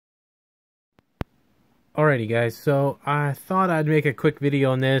Alrighty guys, so I thought I'd make a quick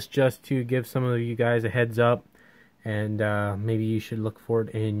video on this just to give some of you guys a heads up, and maybe you should look for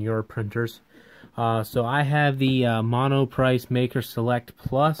it in your printers. So I have the Monoprice Maker Select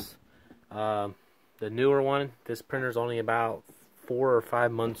Plus, the newer one. This printer's only about 4 or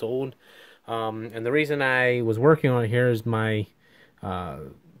 5 months old, and the reason I was working on it here is my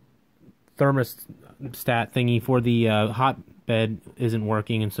thermostat thingy for the hotbed isn't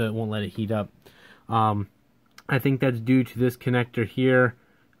working, and so it won't let it heat up. I think that's due to this connector here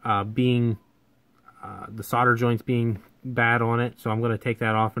being the solder joints being bad on it, so I'm going to take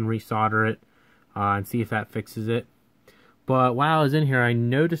that off and resolder it and see if that fixes it. But while I was in here, I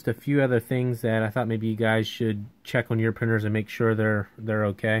noticed a few other things that I thought maybe you guys should check on your printers and make sure they're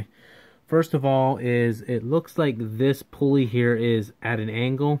okay. First of all, is it looks like this pulley here is at an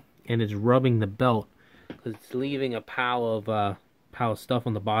angle and it's rubbing the belt because it's leaving a pile of stuff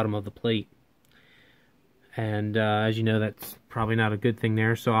on the bottom of the plate. And as you know, that's probably not a good thing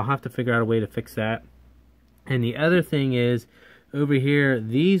there, so I'll have to figure out a way to fix that. And the other thing is, over here,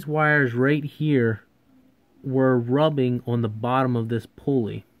 these wires right here were rubbing on the bottom of this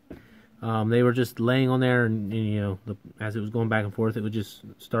pulley. They were just laying on there, and you know, as it was going back and forth, it would just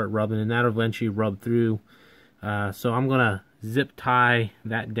start rubbing, and that'll eventually rub through. So I'm gonna zip tie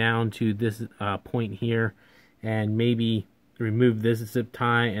that down to this point here, and maybe remove this zip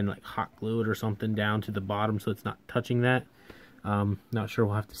tie and like hot glue it or something down to the bottom so it's not touching that. Not sure,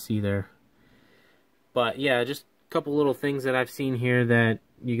 we'll have to see there. But yeah, just a couple little things that I've seen here that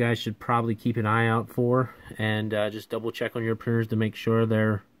you guys should probably keep an eye out for, and just double check on your printers to make sure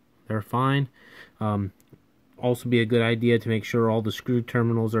they're fine. Also be a good idea to make sure all the screw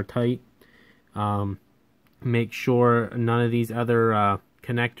terminals are tight. Make sure none of these other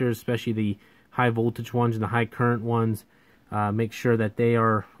connectors, especially the high voltage ones and the high current ones, make sure that they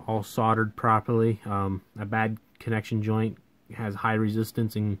are all soldered properly. A bad connection joint has high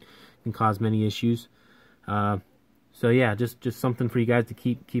resistance and can cause many issues. So yeah, just something for you guys to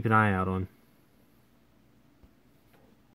keep an eye out on.